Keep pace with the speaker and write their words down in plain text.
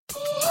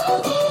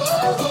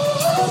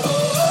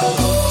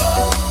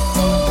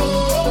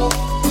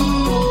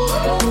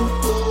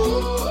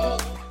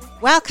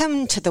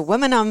Welcome to the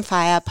Women on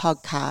Fire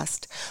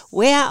podcast.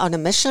 We're on a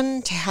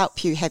mission to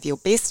help you have your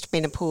best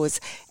menopause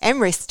and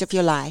rest of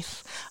your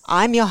life.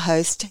 I'm your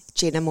host,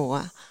 Jenna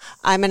Moore.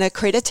 I'm an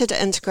accredited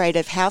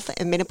integrative health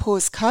and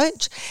menopause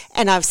coach,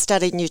 and I've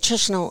studied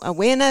nutritional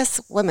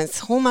awareness, women's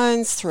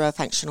hormones through a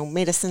functional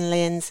medicine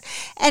lens,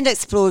 and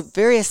explored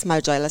various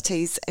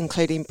modalities,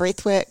 including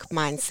breathwork,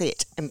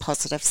 mindset, and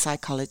positive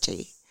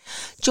psychology.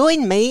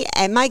 Join me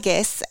and my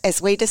guests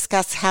as we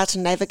discuss how to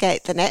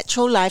navigate the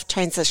natural life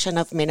transition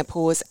of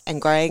menopause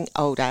and growing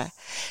older.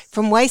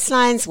 From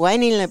waistlines,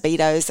 waning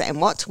libidos,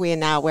 and what to wear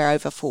now we're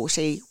over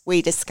 40,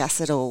 we discuss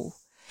it all.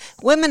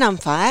 Women on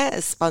Fire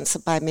is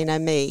sponsored by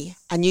MenoMe,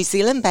 a New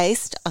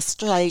Zealand-based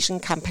Australasian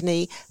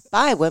company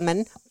by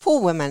women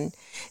for women.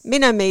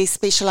 MenoMe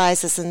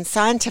specialises in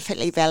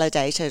scientifically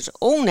validated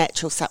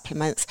all-natural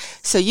supplements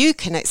so you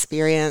can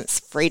experience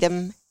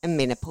freedom in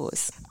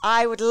menopause.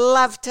 I would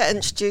love to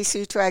introduce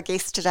you to our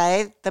guest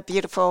today, the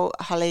beautiful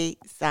Holly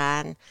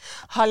Zahn.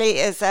 Holly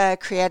is a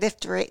creative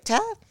director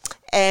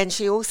and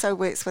she also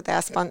works with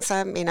our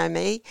sponsor,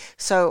 MenoMe.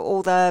 So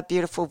all the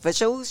beautiful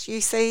visuals you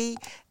see,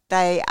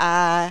 they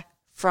are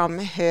from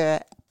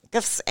her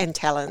gifts and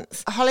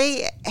talents.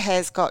 Holly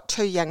has got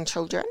 2 young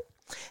children.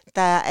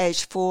 They're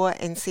aged 4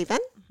 and 7.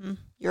 Mm-hmm.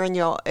 You're in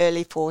your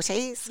early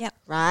 40s, yep.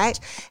 Right?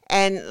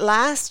 And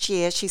last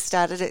year she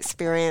started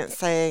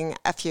experiencing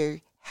a few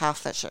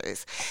health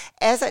issues.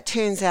 As it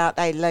turns out,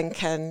 they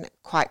link in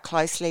quite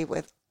closely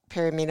with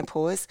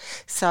perimenopause.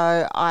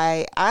 So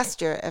I asked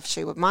her if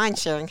she would mind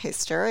sharing her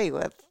story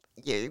with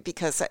you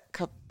because it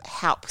could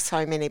help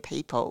so many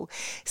people.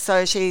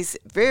 So she's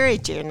very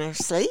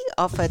generously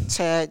offered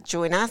to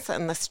join us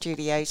in the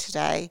studio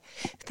today.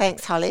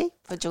 Thanks, Holly,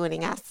 for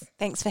joining us.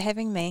 Thanks for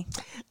having me.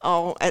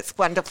 Oh, it's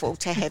wonderful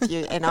to have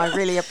you, and I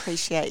really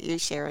appreciate you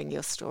sharing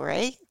your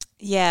story.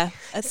 Yeah,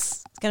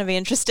 it's going to be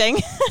interesting.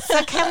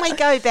 So can we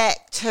go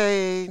back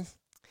to,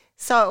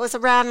 so it was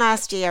around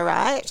last year,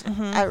 right?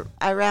 Mm-hmm.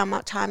 Around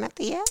what time of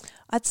the year?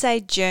 I'd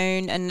say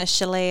June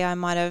initially. I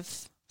might have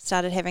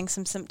started having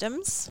some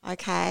symptoms.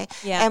 Okay.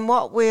 Yeah. And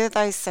what were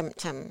those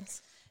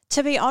symptoms?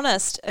 To be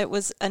honest, it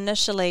was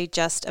initially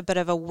just a bit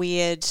of a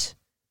weird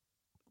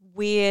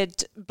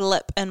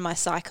blip in my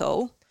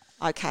cycle.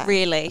 Okay.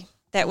 Really.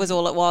 That was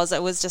all it was.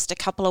 It was just a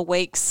couple of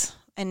weeks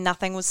and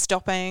nothing was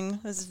stopping.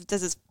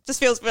 This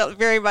feels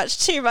very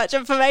much too much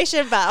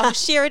information, but I'll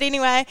share it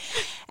anyway.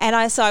 And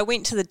I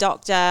went to the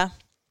doctor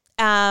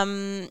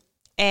and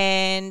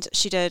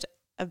she did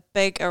a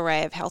big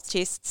array of health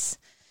tests.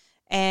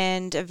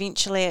 And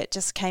eventually it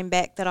just came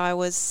back that I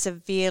was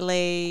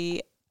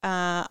severely,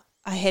 I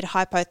had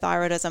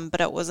hypothyroidism,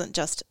 but it wasn't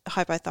just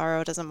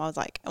hypothyroidism. I was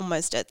like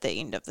almost at the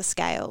end of the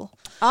scale.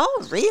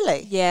 Oh,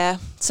 really? Yeah.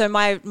 So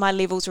my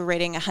levels were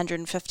reading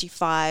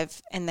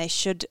 155 and they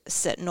should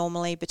sit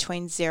normally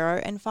between 0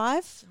 and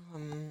 5.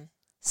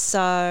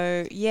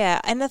 So,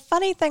 yeah. And the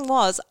funny thing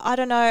was, I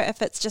don't know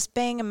if it's just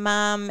being a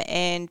mum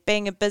and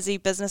being a busy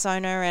business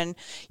owner and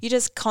you're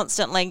just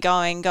constantly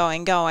going.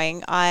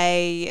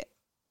 I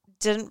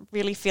didn't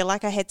really feel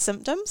like I had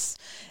symptoms.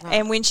 Right.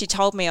 And when she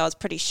told me, I was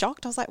pretty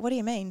shocked. I was like, what do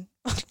you mean?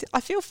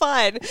 I feel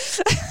fine.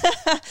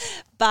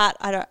 But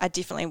I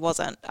definitely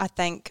wasn't. I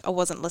think I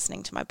wasn't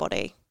listening to my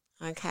body.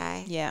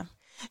 Okay. Yeah.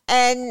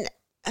 And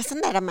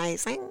isn't that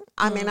amazing?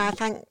 I mean, I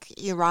think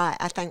you're right.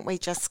 I think we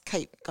just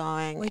keep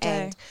going. We do.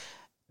 And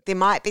there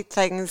might be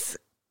things,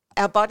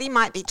 our body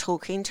might be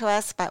talking to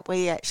us, but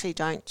we actually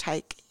don't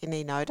take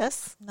any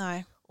notice.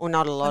 No. Or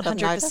not a lot 100%,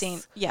 of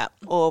notice. Yeah.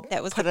 Or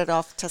put it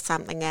off to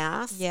something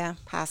else. Yeah.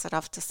 Pass it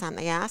off to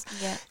something else.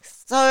 Yeah.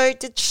 So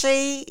did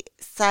she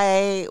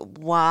say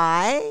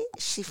why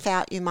she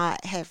felt you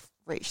might have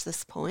reached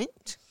this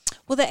point?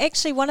 Well,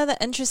 actually one of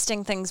the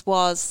interesting things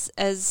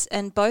is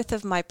in both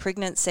of my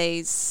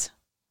pregnancies,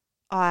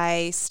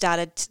 they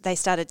started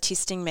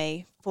testing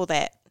me for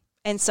that.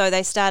 And so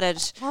they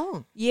started.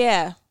 Oh.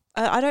 Yeah.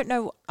 I don't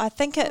know. I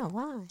think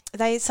why?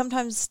 They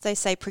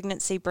say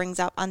pregnancy brings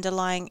up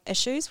underlying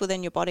issues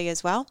within your body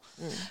as well.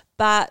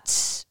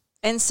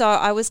 And so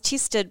I was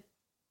tested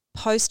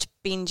post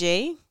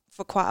Benji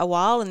for quite a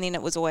while, and then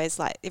it was always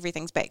like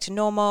everything's back to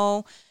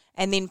normal.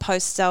 And then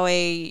post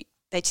Zoe,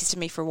 they tested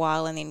me for a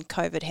while, and then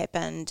COVID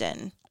happened,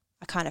 and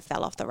I kind of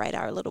fell off the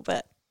radar a little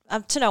bit.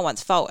 To no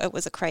one's fault. It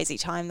was a crazy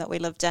time that we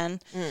lived in,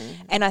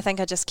 and I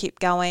think I just kept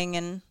going,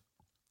 and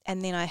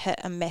then I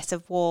hit a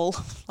massive wall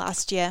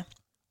last year.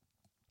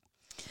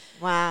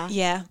 Wow.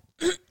 Yeah.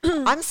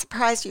 I'm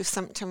surprised your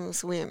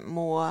symptoms weren't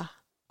more.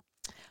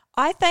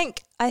 I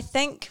think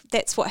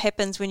that's what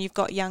happens when you've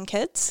got young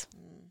kids.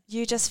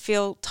 You just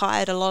feel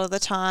tired a lot of the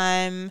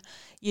time.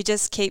 You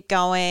just keep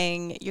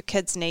going. Your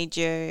kids need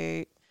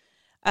you.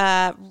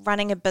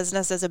 Running a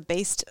business is a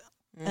beast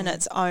in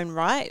its own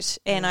right.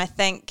 And I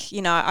think,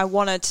 I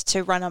wanted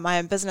to run my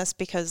own business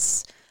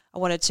because I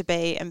wanted to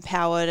be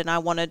empowered and I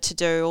wanted to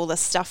do all this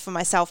stuff for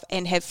myself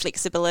and have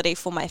flexibility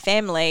for my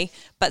family.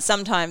 But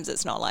sometimes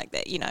it's not like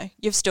that,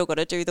 you've still got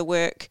to do the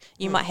work.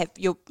 You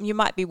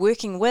might be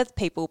working with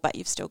people, but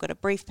you've still got to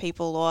brief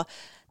people, or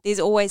there's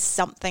always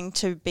something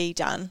to be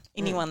done.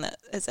 Anyone that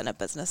is in a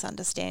business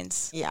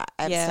understands. Yeah,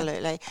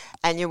 absolutely.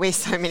 And you wear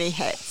so many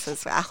hats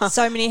as well.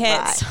 So many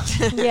hats.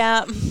 Right.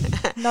 Yeah.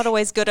 Not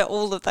always good at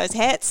all of those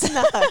hats.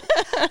 No,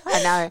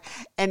 I know.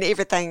 And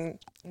everything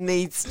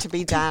needs to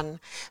be done.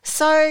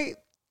 So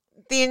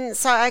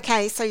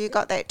you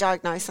got that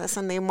diagnosis,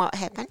 and then what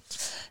happened?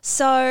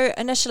 So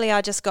initially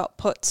I just got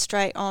put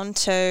straight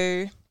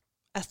onto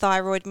a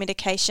thyroid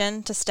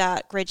medication to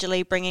start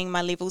gradually bringing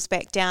my levels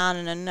back down,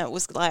 and it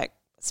was like,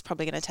 it's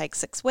probably going to take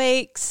 6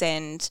 weeks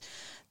and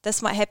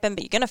this might happen,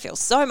 but you're going to feel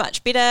so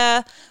much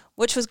better,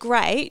 which was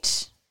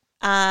great.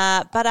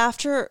 But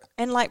after,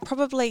 and like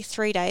probably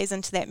 3 days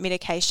into that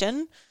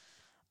medication,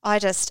 I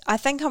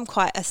think I'm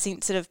quite a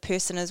sensitive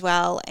person as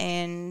well,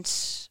 and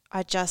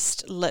I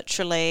just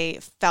literally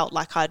felt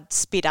like I'd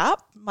sped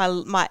up.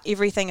 My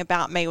everything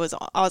about me was,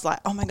 I was like,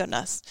 oh my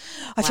goodness,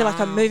 I feel like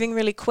I'm moving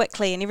really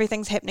quickly and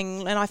everything's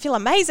happening and I feel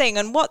amazing,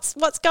 and what's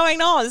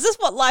going on? Is this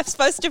what life's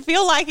supposed to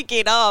feel like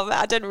again? Oh,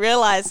 I didn't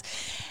realize.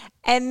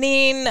 And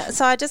then,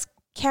 so I just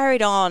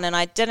carried on and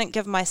I didn't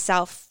give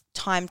myself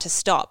time to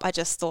stop. I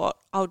just thought,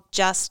 I'll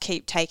just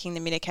keep taking the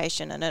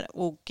medication and it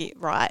will get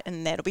right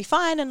and that'll be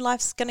fine and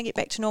life's going to get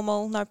back to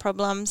normal, no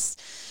problems.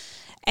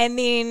 And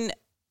then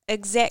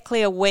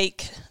exactly a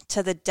week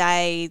to the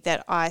day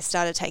that I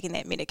started taking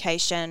that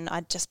medication,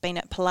 I'd just been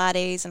at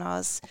Pilates and I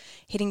was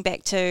heading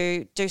back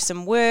to do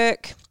some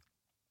work,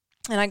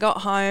 and I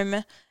got home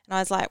and I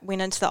was like,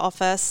 went into the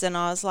office and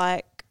I was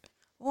like,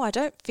 oh, I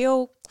don't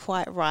feel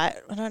quite right.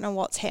 I don't know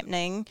what's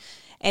happening.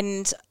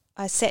 And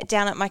I sat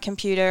down at my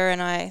computer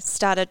and I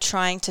started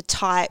trying to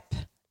type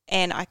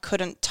and I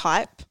couldn't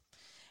type,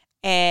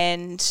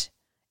 and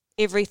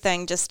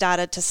everything just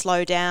started to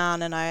slow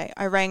down. And I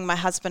rang my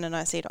husband and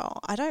I said, oh,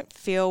 I don't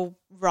feel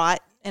right.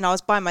 And I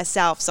was by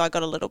myself, so I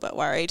got a little bit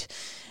worried.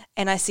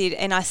 And I said,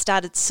 and I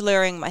started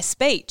slurring my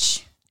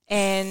speech,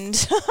 and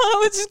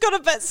it just got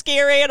a bit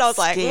scary. And I was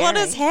like, what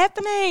is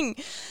happening?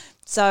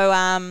 So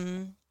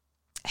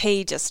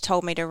he just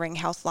told me to ring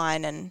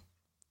Healthline, and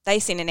they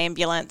sent an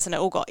ambulance, and it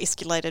all got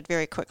escalated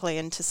very quickly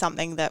into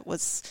something that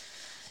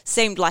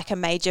seemed like a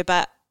major,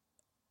 but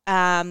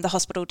the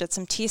hospital did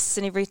some tests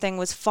and everything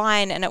was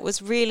fine. And it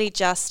was really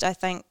just, I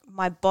think,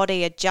 my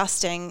body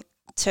adjusting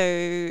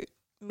to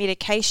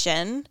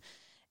medication.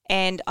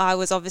 And I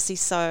was obviously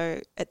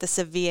so at the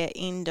severe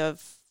end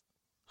of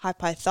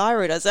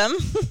hypothyroidism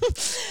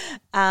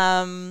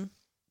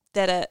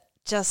that it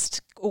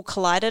just all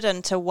collided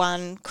into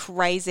one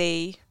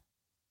crazy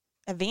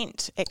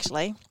event,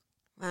 actually.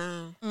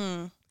 Wow.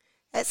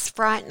 It's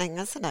frightening,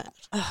 isn't it?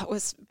 It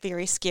was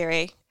very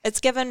scary. It's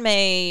given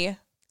me,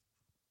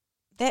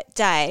 that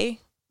day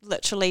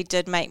literally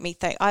did make me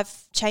think.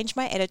 I've changed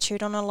my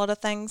attitude on a lot of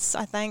things,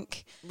 I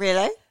think.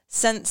 Really?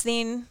 Since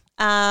then.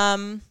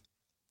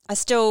 I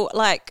still,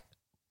 like,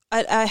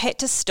 I had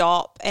to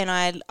stop and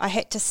I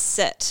had to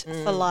sit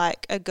for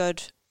like a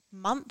good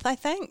month, I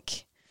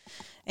think.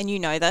 And you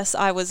know this,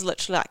 I was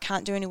literally like,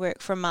 can't do any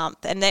work for a month.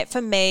 And that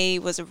for me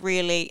was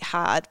really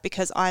hard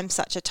because I'm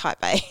such a type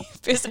A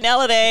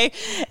personality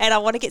and I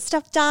want to get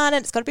stuff done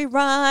and it's got to be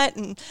right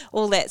and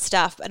all that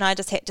stuff. And I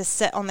just had to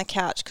sit on the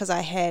couch because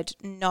I had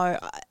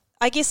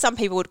I guess some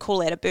people would call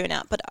that a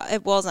burnout, but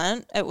it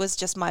wasn't. It was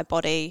just my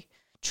body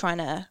trying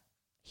to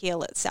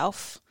heal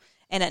itself,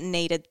 and it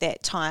needed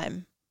that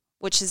time,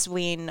 which is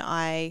when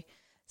I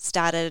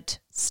started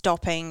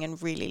stopping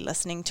and really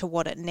listening to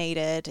what it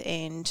needed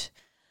and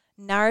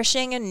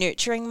nourishing and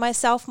nurturing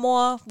myself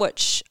more,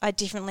 which I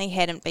definitely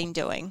hadn't been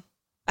doing.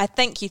 I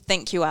think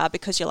you are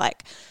because you're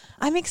like,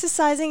 I'm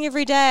exercising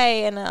every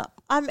day and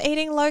I'm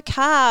eating low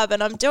carb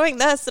and I'm doing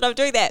this and I'm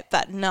doing that.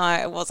 But no,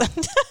 it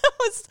wasn't.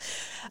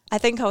 I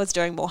think I was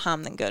doing more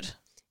harm than good.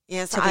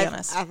 Yes, to be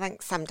honest. I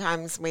think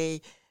sometimes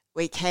we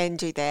can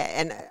do that,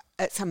 and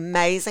it's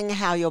amazing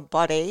how your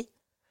body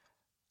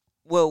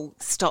will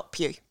stop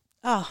you.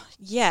 Oh,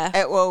 yeah.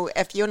 It will,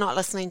 if you're not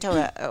listening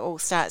to it, it will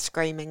start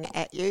screaming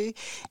at you.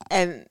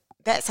 And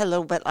that's a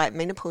little bit like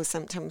menopause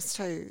symptoms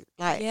too.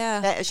 Like,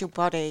 that is your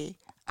body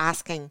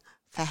asking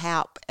for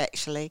help,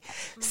 actually.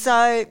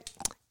 So,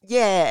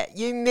 yeah,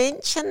 you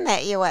mentioned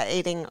that you were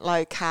eating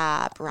low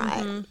carb,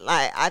 right? Mm-hmm.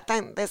 Like, I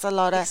think there's a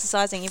lot of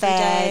exercising every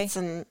day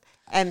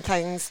and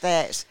things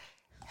that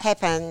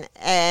happen,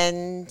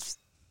 and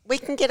we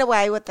can get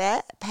away with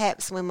that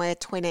perhaps when we're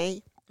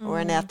 20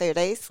 or in our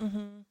 30s.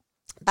 Mm-hmm.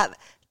 But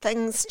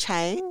things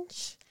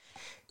change.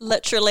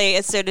 Literally,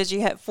 as soon as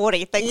you hit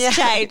 40, things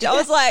change. I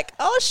was like,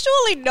 oh,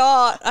 surely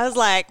not. I was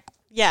like,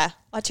 yeah,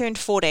 I turned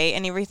 40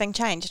 and everything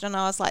changed. And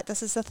I was like,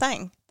 this is a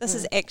thing. This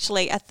is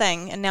actually a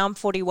thing. And now I'm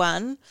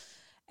 41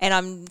 and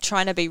I'm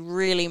trying to be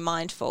really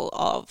mindful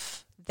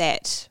of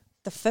that.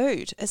 The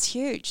food is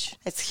huge.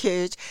 It's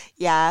huge.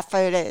 Yeah,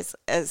 food is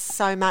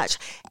so much.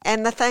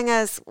 And the thing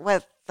is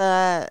with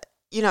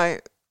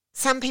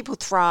some people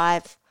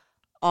thrive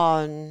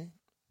on,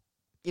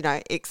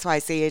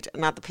 XYZ,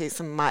 another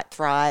person might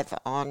thrive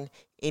on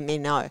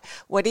MNO.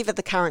 Whatever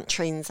the current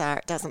trends are,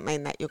 it doesn't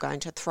mean that you're going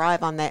to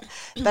thrive on that.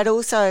 But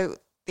also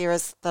there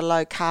is the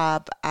low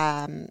carb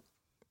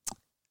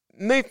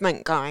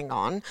movement going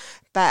on,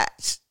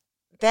 but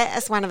that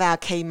is one of our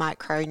key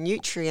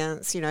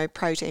micronutrients, you know,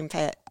 protein,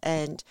 fat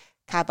and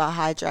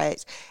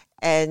carbohydrate,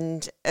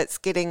 and it's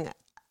getting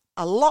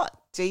a lot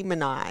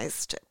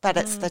demonized, but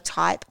it's the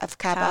type of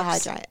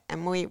carbohydrate,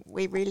 and we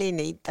really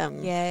need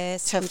them to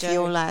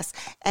fuel us.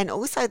 And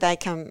also they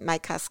can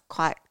make us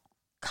quite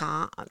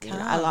calm, you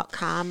know, a lot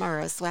calmer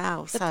as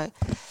well. So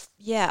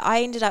yeah,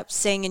 I ended up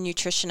seeing a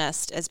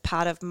nutritionist as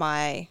part of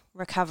my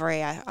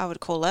recovery, I would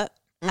call it.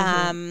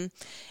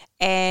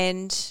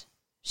 And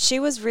she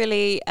was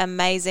really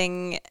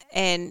amazing,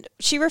 and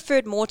she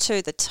referred more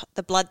to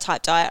the blood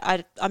type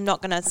diet. I'm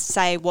not going to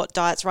say what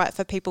diet's right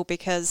for people,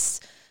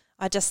 because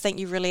I just think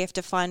you really have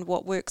to find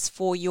what works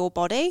for your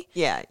body.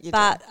 Yeah, you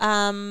but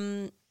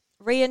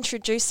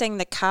reintroducing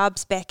the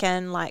carbs back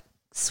in, like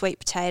sweet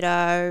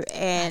potato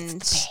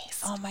and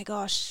oh my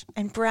gosh,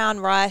 and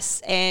brown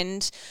rice,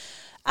 and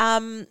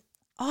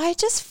I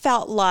just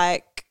felt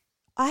like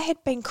I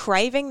had been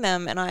craving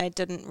them and I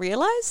didn't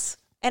realize.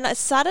 And I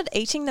started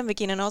eating them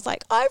again, and I was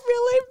like, I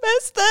really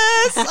miss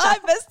this. I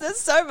miss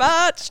this so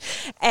much.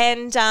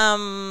 And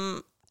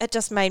it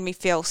just made me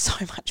feel so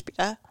much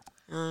better.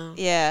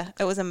 Yeah,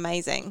 it was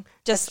amazing.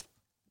 Just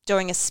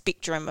doing a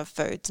spectrum of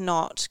foods,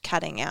 not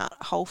cutting out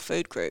whole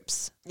food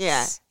groups.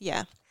 Yeah.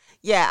 Yeah.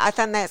 Yeah, I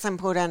think that's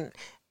important,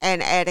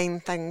 and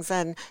adding things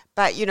in.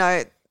 But, you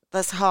know,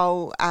 this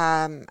whole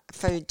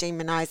food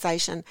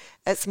demonization,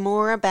 it's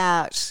more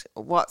about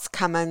what's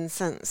come in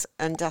since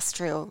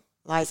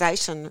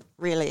industrialization,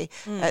 really.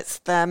 It's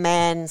the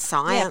man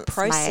science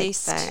made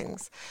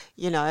things,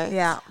 you know.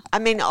 Yeah. I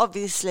mean,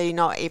 obviously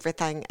not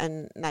everything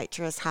in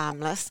nature is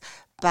harmless,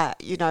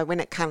 but, you know, when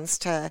it comes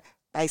to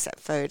basic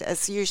food,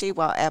 it's usually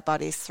what our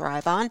bodies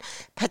thrive on,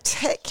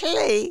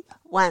 particularly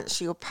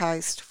once you're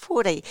post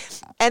 40.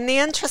 And the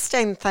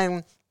interesting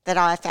thing that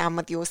I found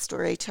with your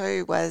story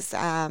too was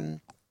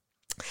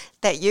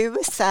that you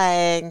were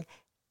saying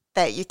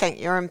that you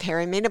think you're in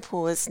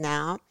perimenopause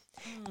now,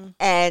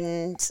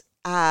 and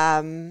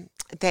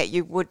that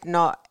you would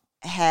not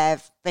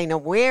have been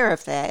aware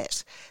of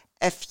that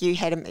if you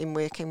hadn't been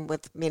working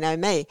with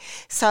Me.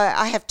 So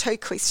I have two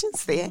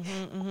questions there.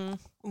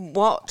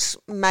 What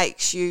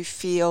makes you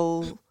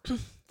feel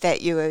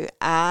that you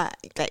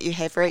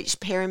have reached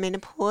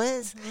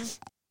perimenopause?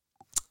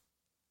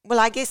 Well,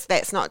 I guess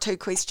that's not two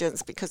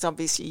questions, because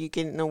obviously you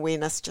get an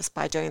awareness just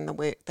by doing the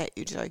work that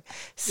you do.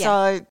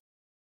 So,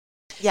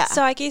 yeah.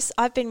 So I guess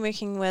I've been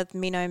working with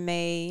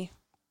Me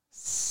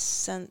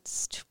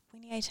since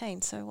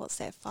 2018. So what's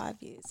that,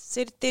 5 years?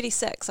 So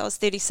 36. I was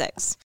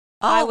 36.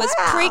 I was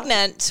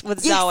pregnant with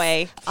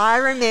Zoe. I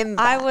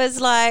remember. I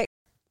was like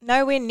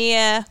nowhere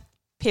near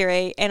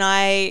Peri, and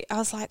I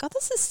was like, oh,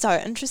 this is so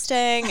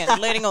interesting,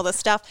 and learning all this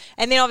stuff.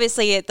 And then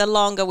obviously the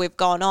longer we've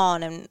gone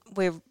on and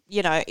we're,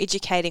 you know,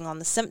 educating on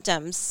the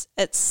symptoms,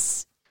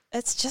 it's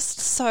just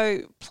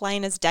so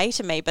plain as day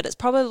to me. But it's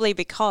probably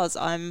because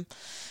I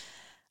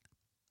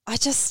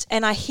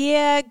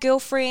hear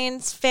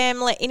girlfriends,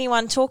 family,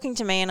 anyone talking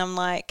to me, and I'm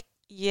like,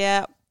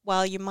 yeah,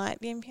 well, you might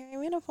be in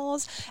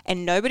perimenopause,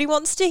 and nobody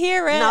wants to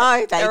hear it.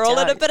 No, they're all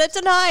in a bit of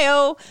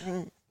denial.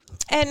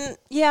 And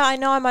yeah, I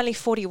know I'm only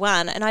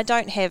 41 and I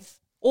don't have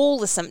all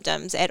the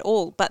symptoms at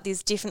all, but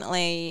there's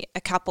definitely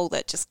a couple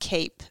that just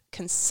keep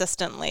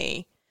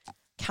consistently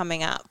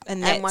coming up.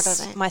 And what are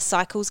they? My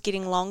cycle's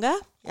getting longer.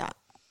 Yeah.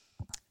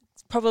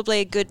 It's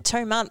probably a good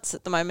 2 months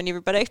at the moment,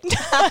 everybody.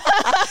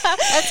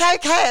 It's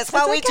okay. It's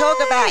what we talk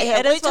about here.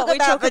 It is we what talk we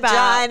about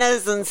talk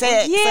vaginas and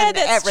sex and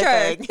that's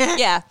everything. True.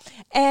 Yeah.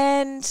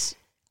 And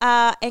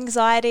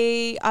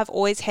anxiety, I've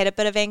always had a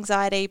bit of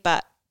anxiety,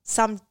 but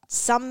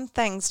some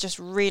things just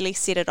really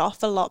set it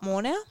off a lot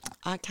more now.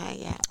 Okay,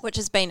 yeah. Which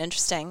has been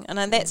interesting.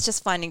 And that's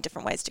just finding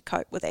different ways to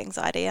cope with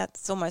anxiety.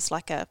 It's almost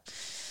like a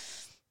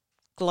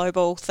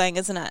global thing,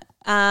 isn't it?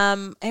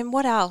 And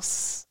what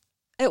else?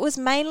 It was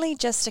mainly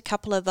just a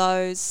couple of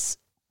those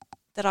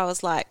that I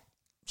was like,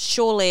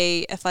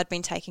 surely if I'd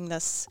been taking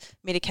this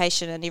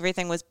medication and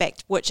everything was back,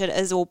 which it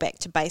is all back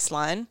to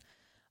baseline,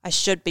 I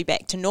should be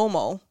back to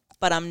normal,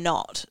 but I'm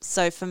not.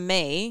 So for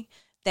me,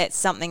 that's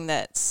something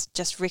that's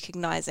just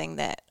recognizing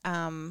that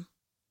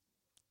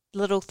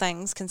little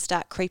things can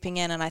start creeping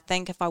in. And I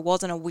think if I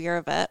wasn't aware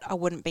of it, I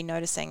wouldn't be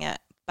noticing it.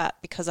 But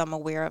because I'm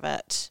aware of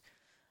it,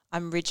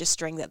 I'm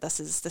registering that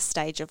this is the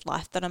stage of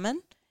life that I'm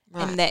in.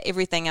 Right. And that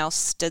everything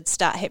else did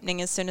start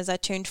happening as soon as I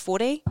turned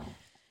 40.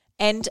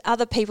 And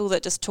other people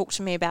that just talk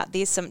to me about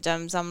their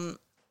symptoms,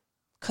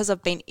 because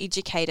I've been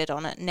educated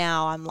on it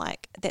now, I'm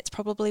like, that's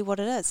probably what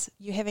it is.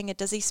 You're having a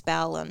dizzy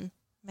spell, and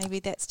maybe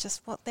that's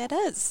just what that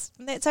is.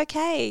 And that's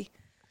okay.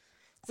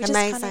 It's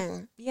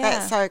amazing.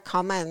 That's so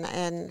common.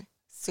 And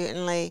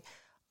certainly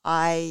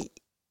I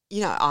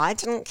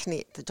didn't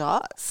connect the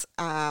dots,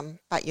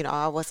 but,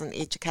 I wasn't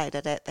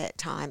educated at that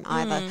time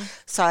either.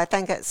 So I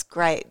think it's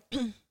great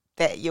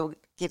that you're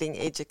getting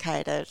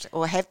educated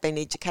or have been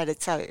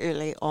educated so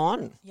early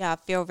on. Yeah, I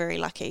feel very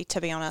lucky,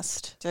 to be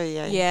honest. Do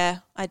you? Yeah,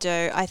 I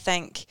do. I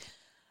think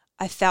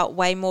I felt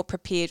way more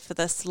prepared for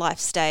this life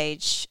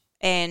stage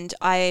And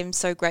I am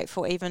so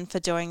grateful even for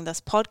doing this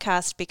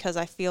podcast, because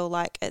I feel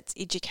like it's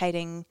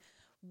educating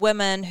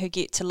women who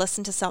get to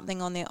listen to something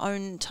on their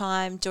own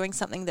time, doing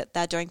something that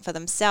they're doing for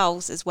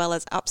themselves, as well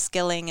as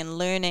upskilling and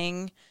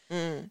learning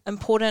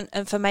important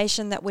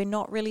information that we're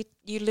not really,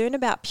 you learn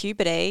about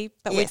puberty,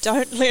 but we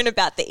don't learn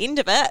about the end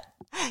of it.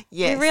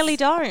 Yes. We really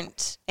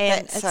don't.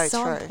 And That's it's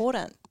so true.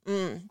 important.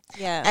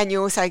 Yeah. And you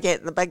also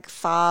get the big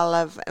file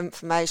of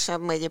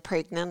information when you're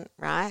pregnant,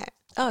 right?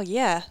 Oh,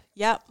 yeah.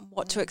 Yep.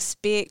 What to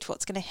expect,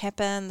 what's going to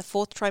happen, the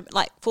fourth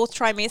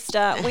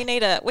trimester. We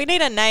need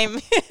a name.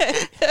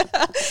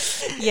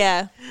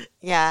 Yeah.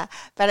 Yeah,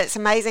 but it's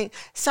amazing.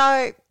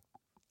 So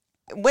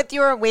with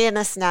your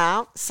awareness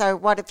now, so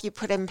what have you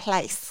put in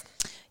place?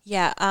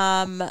 Yeah.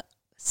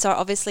 So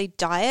obviously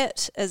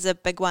diet is a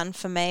big one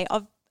for me.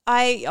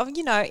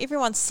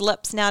 Everyone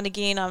slips now and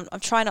again. I'm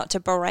trying not to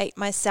berate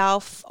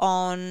myself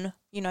on,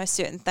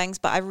 certain things,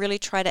 but I really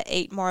try to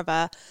eat more of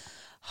a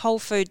whole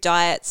food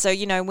diet. So,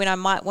 when I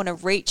might want to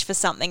reach for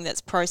something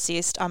that's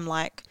processed, I'm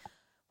like,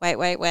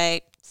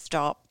 wait,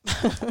 stop.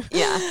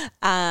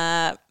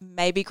 Yeah.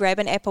 Maybe grab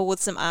an apple with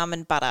some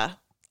almond butter,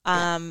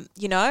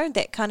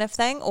 that kind of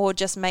thing. Or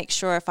just make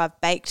sure if I've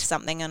baked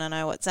something and I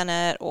know what's in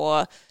it,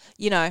 or,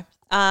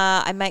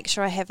 I make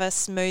sure I have a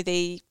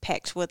smoothie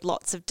packed with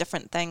lots of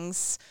different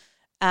things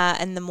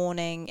in the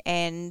morning,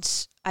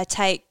 and I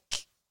take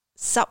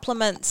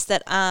supplements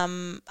that are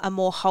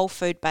more whole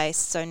food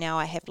based. So now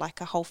I have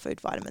like a whole food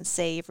vitamin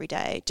C every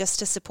day, just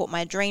to support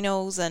my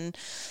adrenals and,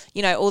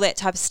 all that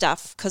type of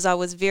stuff, because I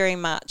was very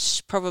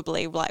much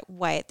probably like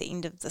way at the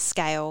end of the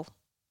scale.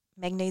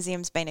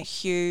 Magnesium's been a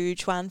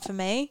huge one for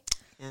me.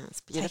 Yeah,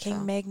 it's beautiful.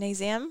 Taking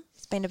magnesium,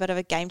 it's been a bit of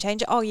a game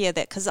changer. Oh yeah,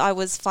 that, because I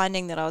was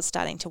finding that I was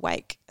starting to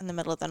wake in the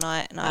middle of the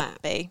night, and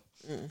I'd be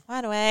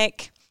wide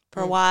awake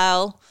for a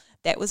while.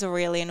 That was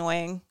really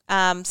annoying.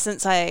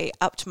 Since I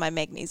upped my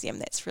magnesium,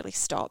 that's really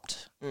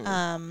stopped.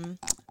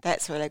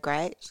 That's really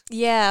great.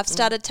 Yeah, I've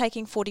started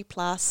taking 40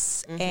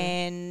 plus,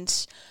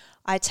 and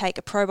I take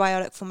a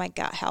probiotic for my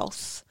gut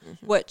health,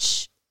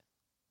 which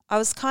I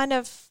was kind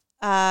of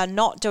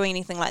not doing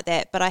anything like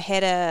that, but I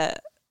had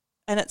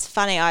and it's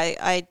funny,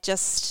 I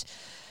just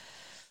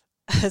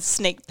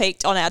sneak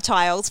peeked on our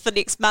tiles for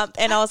next month,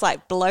 and I was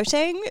like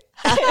bloating.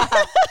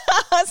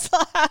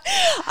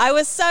 I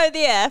was so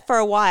there for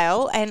a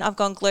while, and I've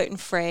gone gluten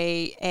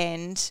free,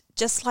 and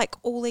just like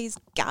all these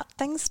gut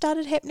things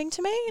started happening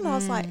to me, and I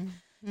was like,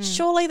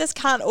 surely this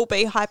can't all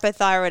be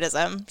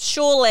hypothyroidism.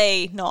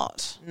 Surely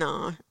not.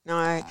 No.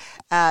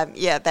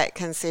 Yeah, that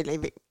can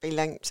certainly be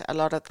linked to a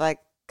lot of the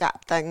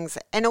gut things,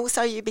 and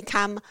also you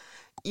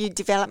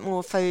develop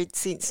more food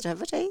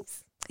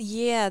sensitivities.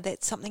 Yeah,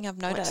 that's something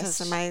I've noticed. Which is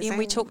amazing. Yeah,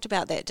 we talked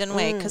about that, didn't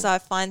we? Because I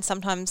find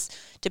sometimes,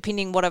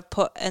 depending what I've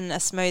put in a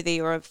smoothie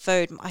or a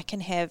food, I can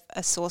have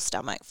a sore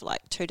stomach for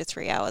like 2 to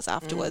 3 hours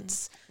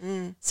afterwards.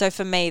 So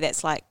for me,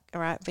 that's like,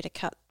 all right, better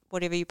cut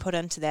whatever you put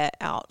into that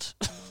out.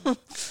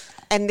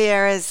 And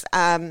there is,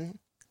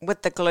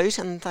 with the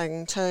gluten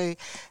thing too,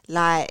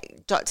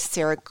 like Dr.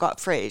 Sarah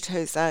Gottfried,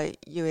 who's a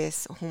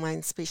US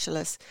hormone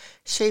specialist,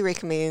 she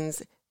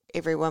recommends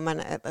every woman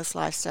at this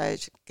life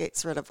stage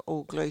gets rid of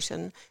all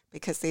gluten,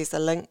 because there's a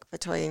link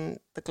between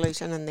the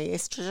gluten and the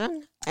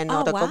estrogen, and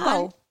not a good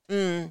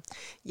one.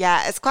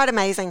 Yeah, it's quite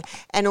amazing.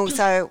 And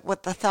also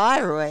with the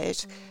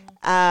thyroid,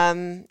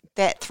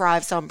 that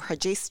thrives on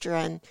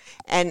progesterone,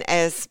 and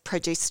as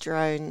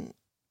progesterone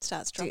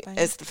Starts dropping.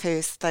 is the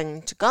first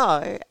thing to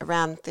go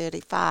around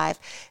 35,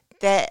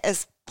 that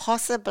is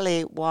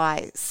possibly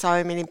why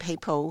so many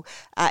people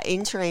are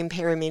entering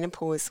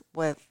perimenopause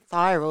with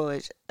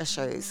thyroid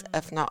issues,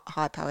 if not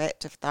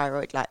hypoactive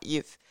thyroid, like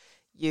you've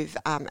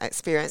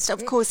experienced.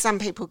 Of course, some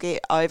people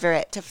get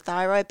overactive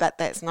thyroid, but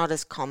that's not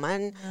as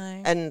common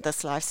in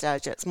this life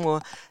stage. It's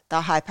more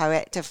the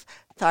hypoactive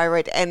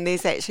thyroid, and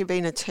there's actually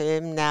been a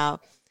term now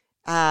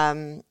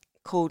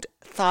called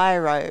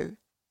thyropause.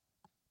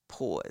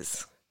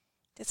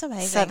 That's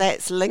amazing. So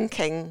that's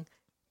linking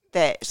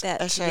that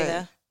issue.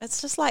 Together. It's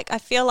just like, I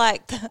feel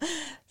like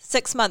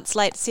 7 months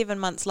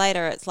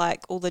later, it's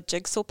like all the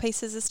jigsaw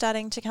pieces are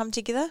starting to come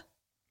together.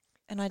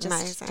 And I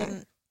just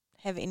didn't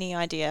have any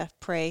idea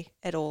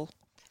at all.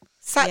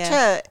 Such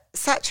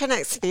an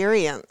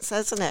experience,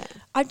 isn't it?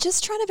 I'm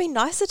just trying to be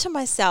nicer to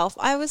myself.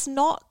 I was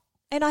not,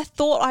 and I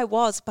thought I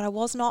was, but I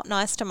was not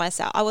nice to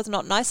myself. I was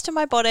not nice to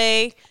my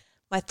body.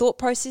 My thought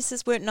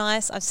processes weren't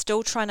nice. I'm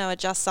still trying to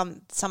adjust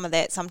some of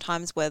that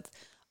sometimes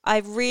I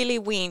really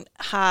went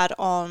hard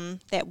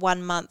on that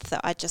 1 month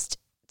that I just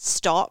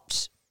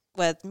stopped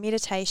with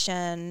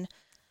meditation.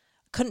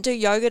 Couldn't do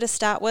yoga to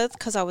start with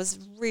because I was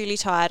really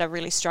tired. I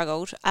really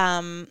struggled.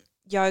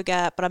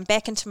 Yoga, but I'm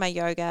back into my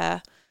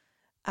yoga.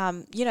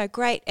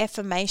 Great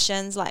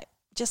affirmations, like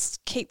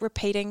just keep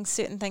repeating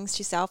certain things to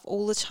yourself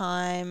all the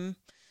time.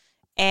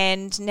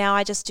 And now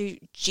I just do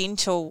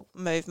gentle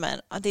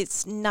movement.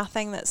 There's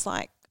nothing that's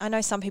like, I know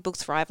some people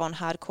thrive on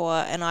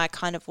hardcore, and I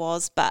kind of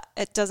was, but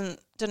it didn't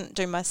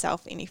do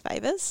myself any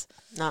favours.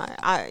 No,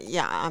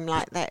 I'm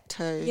like that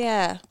too.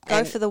 Yeah,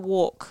 go for the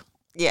walk.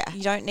 Yeah.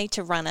 You don't need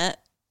to run it.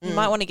 You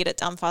might want to get it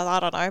done fast, I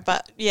don't know.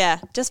 But,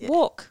 just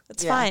walk.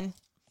 It's fine.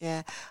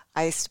 Yeah.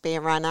 I used to be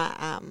a runner.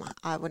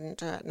 I wouldn't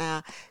do it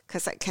now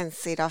because it can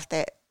set off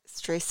that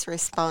stress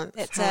response.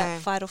 That's a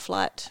fight or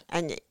flight.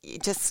 And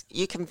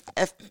you can,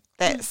 if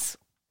that's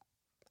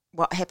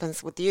what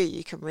happens with you,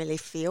 you can really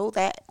feel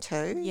that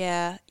too.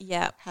 Yeah.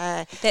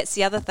 That's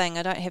the other thing.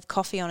 I don't have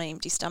coffee on an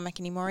empty stomach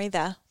anymore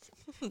either.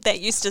 That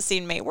used to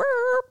send me.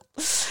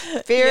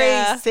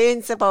 Very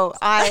sensible.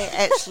 I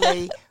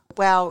actually,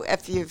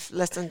 if you've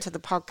listened to the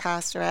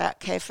podcast about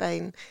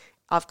caffeine,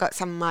 I've got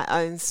some of my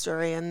own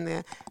story in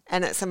there.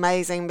 And it's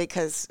amazing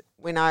because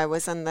when I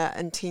was in the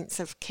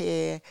intensive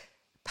care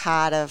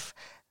part of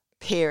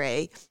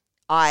Peri,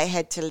 I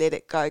had to let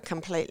it go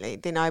completely.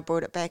 Then I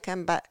brought it back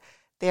in, but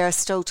there are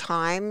still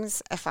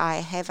times if I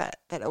have it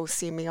that it will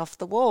send me off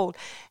the wall.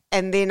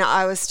 And then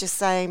I was just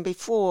saying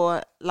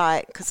before,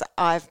 because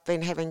I've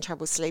been having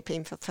trouble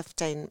sleeping for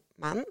 15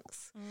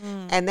 months,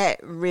 and that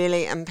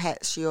really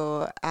impacts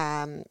your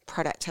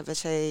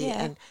productivity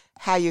and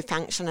how you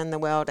function in the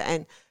world.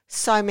 And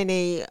so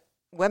many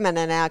women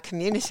in our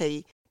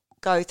community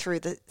go through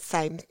the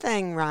same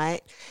thing,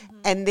 right?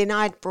 And then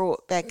I'd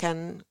brought back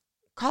in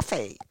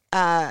coffee.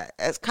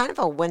 It's kind of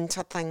a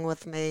winter thing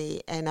with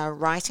me and a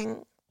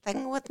writing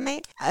thing with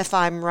me. If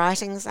I'm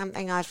writing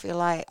something, I feel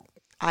like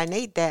I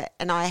need that,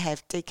 and I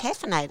have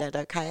decaffeinated,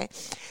 okay?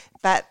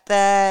 But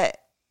the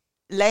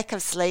lack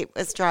of sleep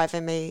was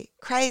driving me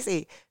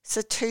crazy.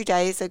 So 2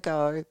 days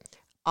ago,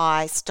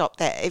 I stopped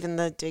that, even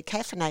the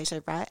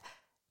decaffeinated, right?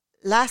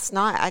 Last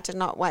night, I did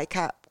not wake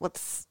up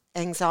with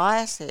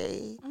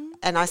anxiety,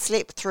 and I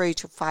slept through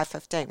to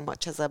 5:15,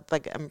 which is a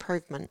big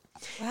improvement.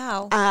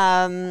 Wow.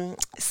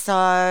 So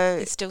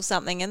there's still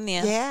something in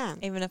there. Yeah.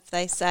 Even if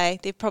they say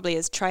there probably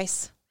is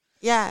trace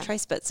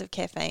bits of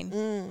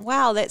caffeine.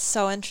 Wow, that's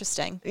so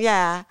interesting.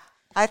 Yeah,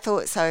 I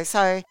thought so.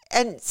 So,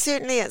 and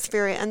certainly it's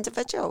very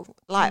individual,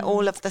 like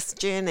all of this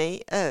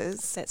journey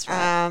is. That's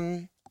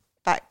right.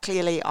 But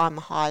clearly I'm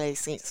highly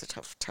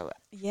sensitive to it.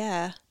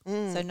 Yeah.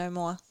 So no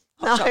more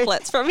hot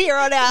chocolates from here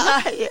on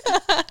out.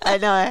 I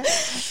know.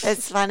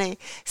 It's funny.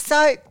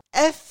 So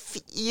if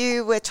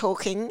you were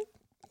talking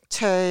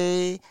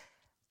to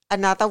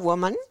another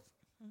woman,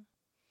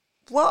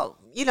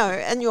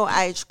 in your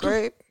age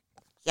group,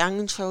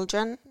 young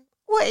children,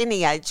 or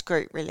any age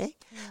group really,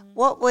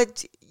 what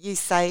would you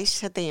say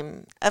to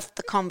them if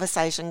the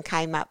conversation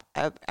came up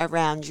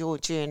around your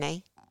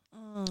journey?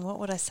 What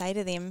would I say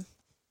to them?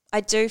 I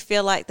do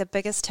feel like the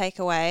biggest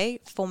takeaway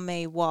for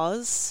me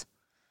was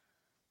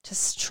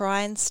just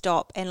try and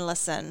stop and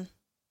listen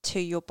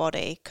to your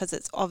body, because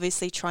it's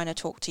obviously trying to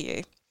talk to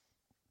you.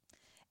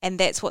 And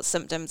that's what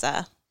symptoms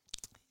are.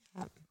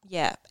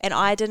 Yeah. And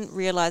I didn't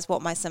realize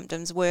what my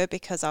symptoms were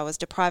because I was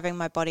depriving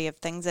my body of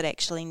things it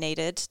actually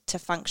needed to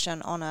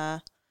function on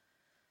a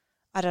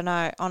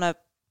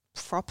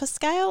proper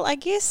scale, I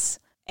guess.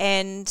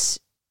 And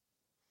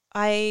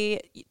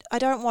I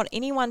don't want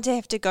anyone to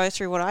have to go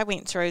through what I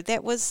went through.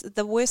 That was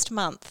the worst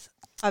month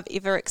I've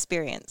ever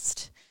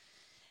experienced.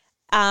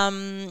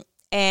 And,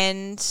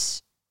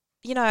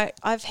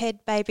 I've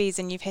had babies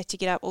and you've had to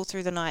get up all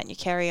through the night and you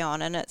carry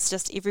on. And it's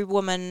just every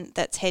woman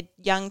that's had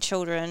young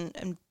children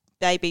and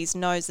babies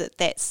knows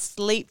that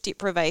sleep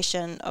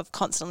deprivation of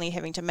constantly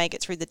having to make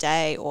it through the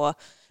day, or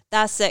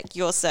they're sick,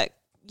 you're sick.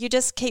 You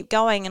just keep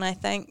going. And I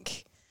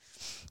think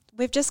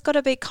we've just got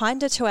to be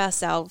kinder to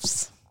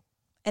ourselves.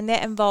 And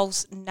that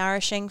involves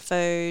nourishing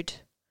food,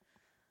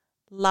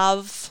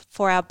 love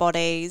for our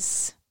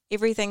bodies,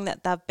 everything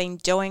that they've been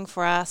doing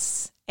for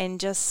us, and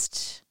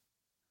just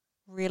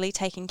really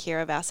taking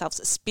care of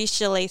ourselves,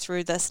 especially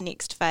through this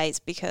next phase,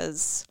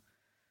 because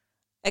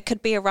it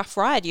could be a rough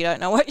ride. You don't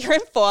know what you're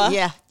in for.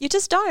 Yeah. You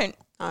just don't.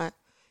 No,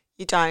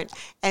 you don't.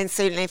 And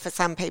certainly for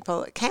some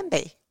people it can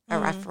be a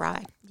rough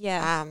ride.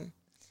 Yeah.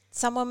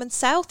 Some women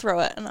sail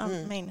through it. And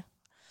I mean,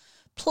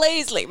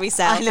 please let me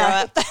sail through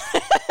it.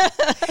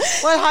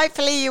 Well,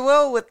 hopefully you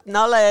will, with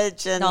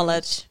knowledge.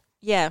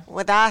 Yeah.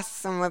 With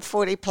us and with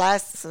 40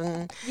 plus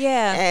and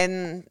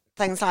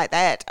things like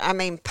that. I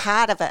mean,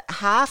 part of it,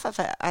 half of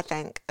it, I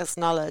think, is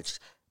knowledge,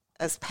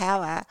 is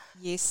power.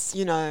 Yes.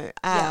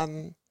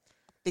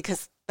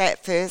 Because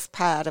that first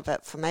part of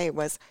it for me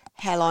was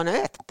hell on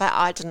earth, but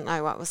I didn't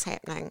know what was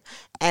happening.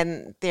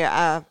 And there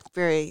are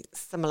very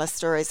similar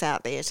stories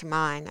out there to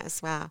mine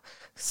as well.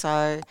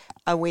 So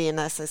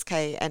awareness is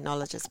key and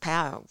knowledge is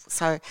power.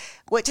 So,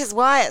 which is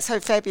why it's so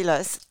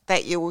fabulous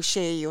that you will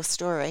share your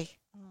story,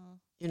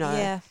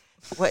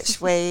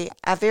 which we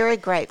are very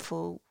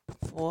grateful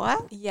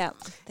for. Yeah,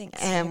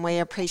 thanks. And we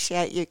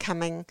appreciate you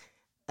coming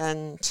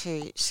in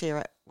to share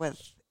it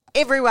with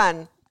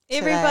everyone.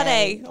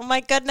 Everybody. Today. Oh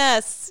my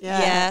goodness.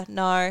 Yeah.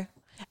 No.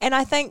 And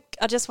I think,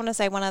 I just want to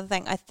say one other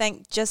thing. I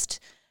think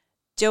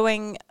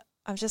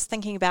I'm just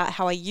thinking about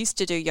how I used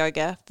to do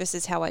yoga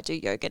versus how I do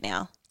yoga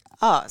now.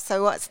 Oh,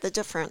 so what's the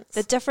difference?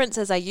 The difference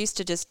is I used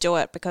to just do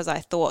it because I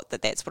thought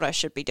that that's what I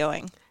should be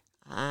doing.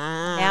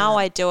 Now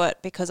I do it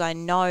because I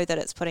know that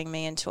it's putting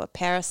me into a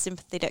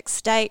parasympathetic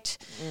state,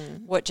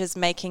 which is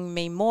making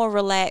me more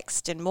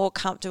relaxed and more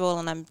comfortable,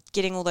 and I'm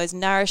getting all those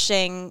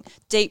nourishing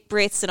deep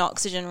breaths and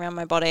oxygen around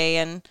my body.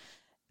 And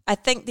I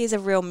think there's a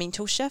real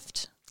mental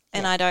shift,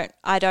 and I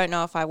don't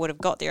know if I would have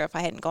got there if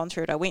I hadn't gone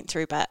through what I went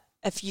through, but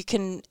if you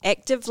can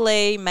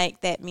actively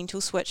make that mental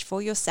switch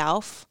for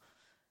yourself,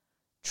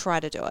 try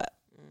to do it.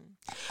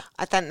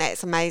 I think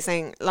that's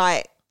amazing.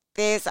 Like,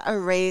 there's a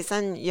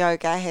reason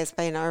yoga has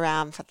been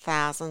around for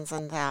thousands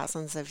and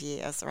thousands of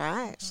years,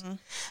 right? Mm-hmm.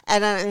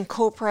 And it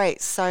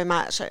incorporates so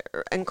much. It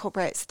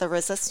incorporates the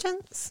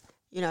resistance,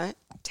 to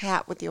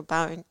help with your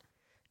bone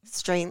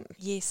strength.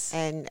 Yes.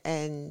 And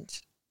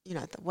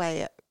the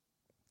way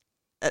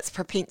its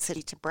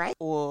propensity to break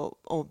or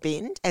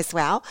bend as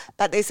well.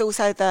 But there's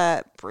also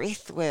the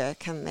breath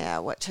work in there,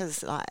 which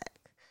is like,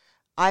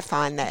 I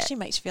find that actually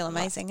makes you feel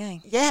amazing, eh?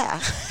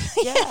 Yeah.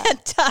 Yeah,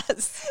 it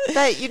does.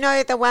 But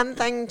the one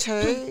thing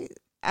too,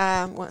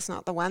 it's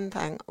not the one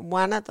thing,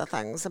 one of the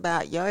things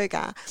about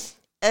yoga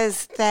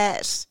is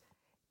that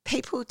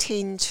people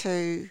tend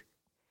to,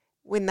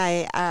 when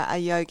they are a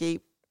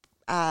yogi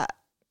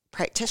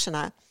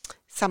practitioner,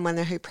 someone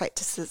who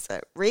practices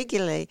it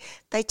regularly,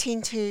 they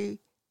tend to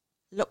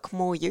look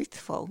more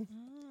youthful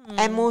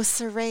and more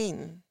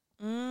serene.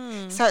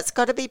 So it's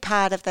got to be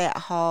part of that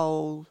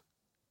whole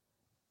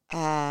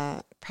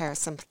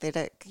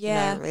parasympathetic,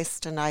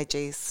 rest and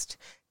digest,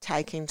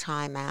 taking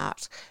time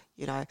out.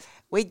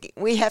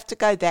 We have to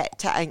go back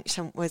to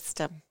ancient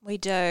wisdom. We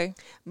do.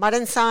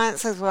 Modern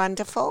science is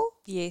wonderful.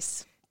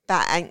 Yes.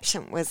 But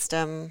ancient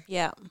wisdom,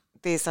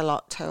 there's a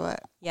lot to it.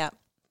 Yeah.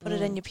 Put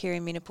it in your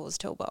perimenopause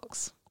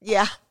toolbox.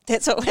 Yeah.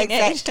 That's what we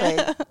need.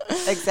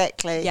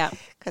 Exactly. Yeah.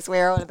 Because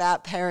we're all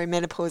about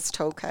perimenopause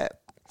toolkit.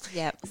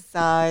 Yeah.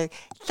 So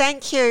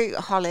thank you,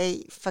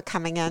 Holly, for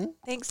coming in.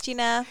 Thanks,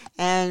 Gina.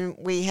 And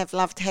we have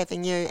loved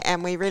having you,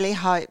 and we really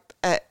hope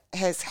it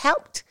has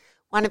helped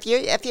one of you.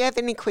 If you have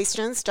any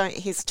questions, don't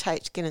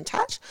hesitate to get in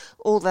touch.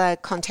 All the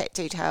contact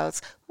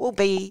details will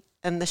be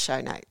in the show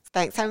notes.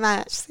 Thanks so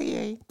much. See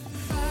you.